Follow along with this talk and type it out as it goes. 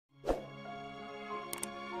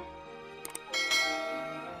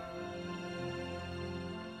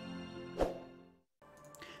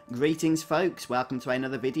Greetings folks, welcome to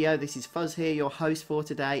another video. This is Fuzz here, your host for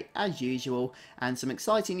today as usual, and some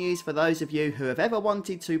exciting news for those of you who have ever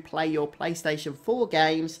wanted to play your PlayStation 4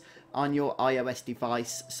 games on your iOS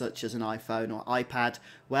device such as an iPhone or iPad.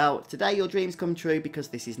 Well, today your dreams come true because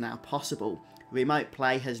this is now possible. Remote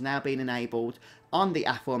play has now been enabled on the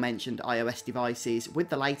aforementioned iOS devices with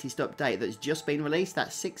the latest update that's just been released,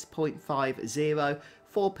 that's 6.50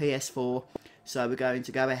 for PS4. So we're going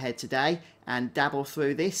to go ahead today and dabble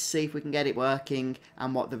through this, see if we can get it working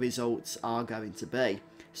and what the results are going to be.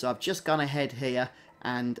 So I've just gone ahead here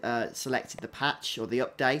and selected the patch or the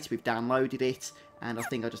update. We've downloaded it and I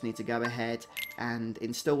think I just need to go ahead and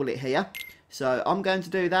install it here. So I'm going to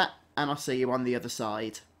do that and I'll see you on the other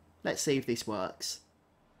side. Let's see if this works.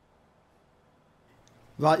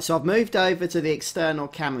 Right, so I've moved over to the external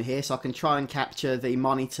camera here so I can try and capture the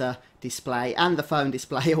monitor display and the phone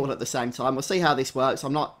display all at the same time. We'll see how this works.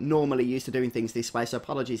 I'm not normally used to doing things this way, so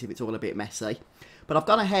apologies if it's all a bit messy. But I've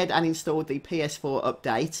gone ahead and installed the PS4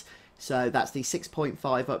 update, so that's the 6.5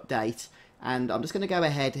 update. And I'm just going to go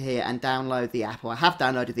ahead here and download the app, or I have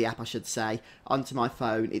downloaded the app I should say, onto my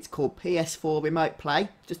phone. It's called PS4 Remote Play.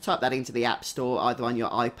 Just type that into the App Store, either on your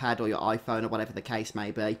iPad or your iPhone or whatever the case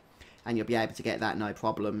may be, and you'll be able to get that no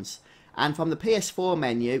problems. And from the PS4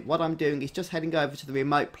 menu, what I'm doing is just heading over to the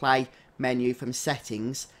Remote Play menu from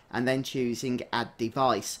Settings and then choosing Add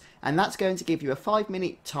Device. And that's going to give you a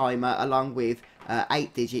 5-minute timer along with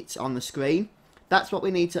 8 digits on the screen. That's what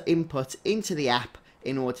we need to input into the app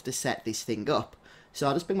in order to set this thing up. So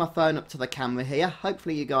I'll just bring my phone up to the camera here.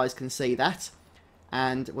 Hopefully you guys can see that.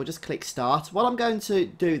 And we'll just click Start. What I'm going to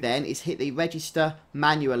do then is hit the Register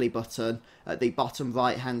Manually button at the bottom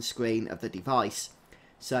right hand screen of the device.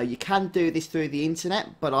 So you can do this through the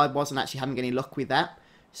internet, but I wasn't actually having any luck with that.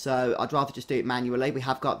 So I'd rather just do it manually. We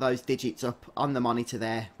have got those digits up on the monitor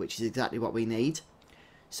there, which is exactly what we need.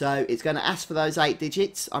 So it's going to ask for those 8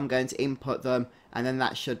 digits. I'm going to input them, and then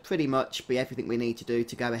that should pretty much be everything we need to do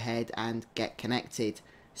to go ahead and get connected.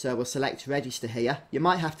 So we'll select Register here. You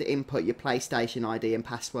might have to input your PlayStation ID and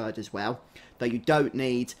password as well, though you don't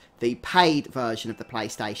need the paid version of the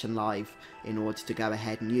PlayStation Live in order to go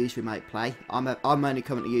ahead and use Remote Play. I'm only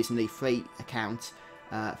currently using the free account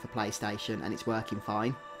for PlayStation and it's working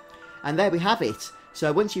fine. And there we have it.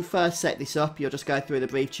 So once you first set this up, you'll just go through the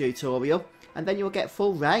brief tutorial and then you'll get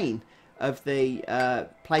full reign of the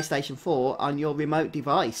PlayStation 4 on your remote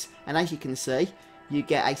device. And as you can see, you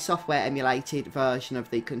get a software emulated version of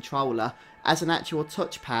the controller as an actual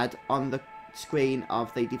touchpad on the screen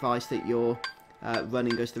of the device that you're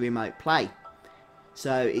running as the remote play.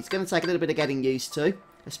 So it's going to take a little bit of getting used to,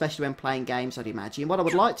 especially when playing games, I'd imagine. What I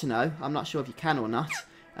would like to know, I'm not sure if you can or not,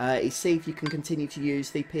 is see if you can continue to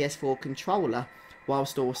use the PS4 controller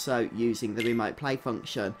whilst also using the remote play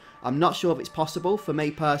function. I'm not sure if it's possible. For me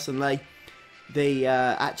personally, the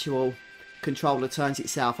actual controller turns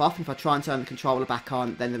itself off. If I try and turn the controller back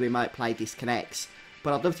on, then the remote play disconnects.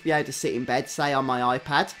 But I'd love to be able to sit in bed, say on my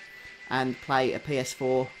iPad, and play a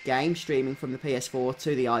PS4 game streaming from the PS4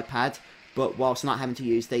 to the iPad, but whilst not having to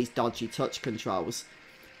use these dodgy touch controls.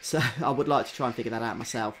 So I would like to try and figure that out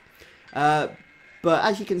myself. But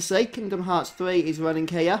as you can see, Kingdom Hearts 3 is running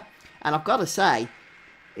here, and I've got to say,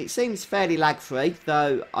 it seems fairly lag-free,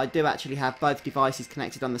 though I do actually have both devices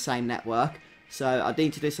connected on the same network. So I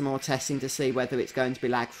need to do some more testing to see whether it's going to be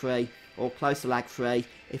lag-free or close to lag-free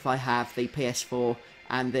if I have the PS4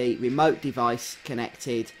 and the remote device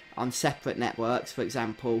connected on separate networks. For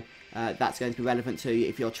example, that's going to be relevant to you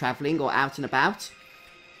if you're travelling or out and about.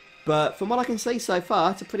 But from what I can see so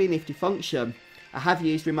far, it's a pretty nifty function. I have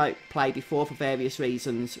used remote play before for various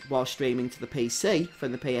reasons while streaming to the PC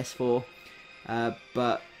from the PS4.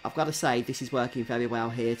 But I've got to say, this is working very well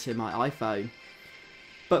here to my iPhone.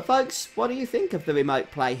 But folks, what do you think of the remote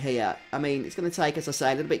play here? I mean, it's going to take, as I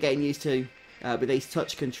say, a little bit getting used to with these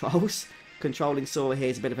touch controls. Controlling Sora here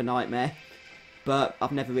is a bit of a nightmare. But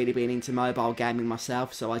I've never really been into mobile gaming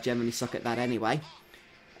myself, so I generally suck at that anyway.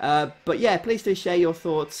 But yeah, please do share your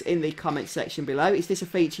thoughts in the comments section below. Is this a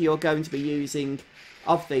feature you're going to be using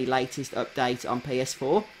of the latest update on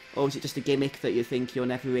PS4? Or is it just a gimmick that you think you'll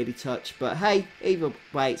never really touch? But hey, either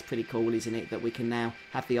way, it's pretty cool, isn't it, that we can now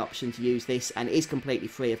have the option to use this, and it is completely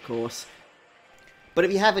free, of course. But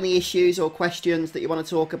if you have any issues or questions that you want to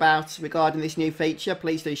talk about regarding this new feature,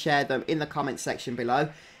 please do share them in the comments section below,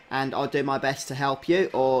 and I'll do my best to help you,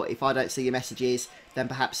 or if I don't see your messages, then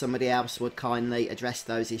perhaps somebody else would kindly address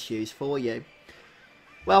those issues for you.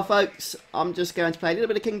 Well, folks, I'm just going to play a little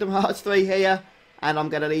bit of Kingdom Hearts 3 here, and I'm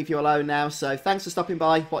going to leave you alone now. So thanks for stopping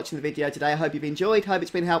by, watching the video today. I hope you've enjoyed, hope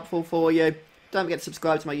it's been helpful for you. Don't forget to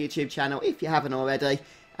subscribe to my YouTube channel if you haven't already,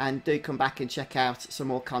 and do come back and check out some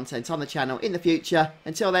more content on the channel in the future.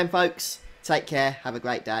 Until then, folks, take care, have a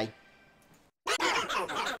great day.